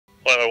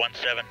Oiler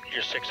 17,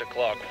 you're 6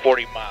 o'clock,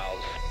 40 miles.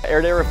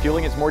 Air-to-air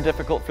refueling is more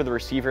difficult for the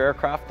receiver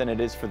aircraft than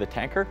it is for the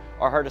tanker.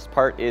 Our hardest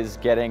part is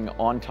getting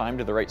on time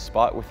to the right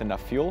spot with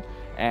enough fuel,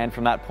 and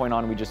from that point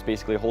on we just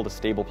basically hold a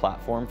stable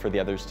platform for the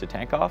others to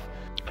tank off.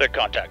 Clear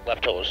contact,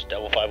 left hose,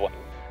 Devil 5-1.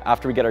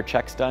 After we get our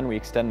checks done, we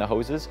extend the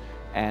hoses,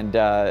 and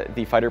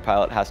the fighter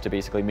pilot has to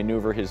basically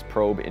maneuver his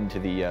probe into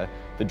the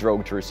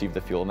drogue to receive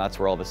the fuel, and that's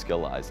where all the skill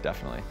lies,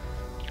 definitely.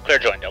 Clear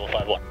join, Devil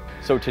 5-1.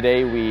 So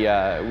today we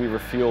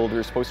refueled, we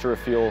were supposed to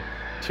refuel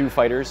 2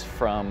 fighters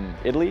from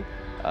Italy,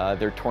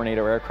 their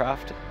Tornado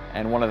aircraft,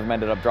 and one of them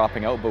ended up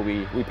dropping out, but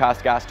we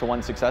passed gas to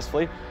one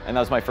successfully, and that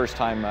was my first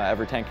time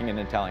ever tanking an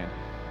Italian.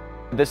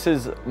 This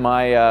is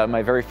my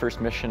very first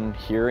mission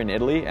here in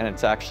Italy, and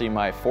it's actually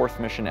my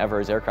 4th mission ever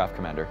as aircraft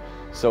commander.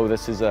 So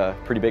this is a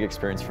pretty big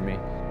experience for me.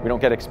 We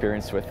don't get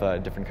experience with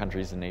different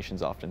countries and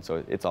nations often,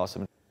 so it's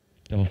awesome.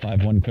 Devil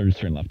 5-1, clear to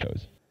stern left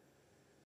hose.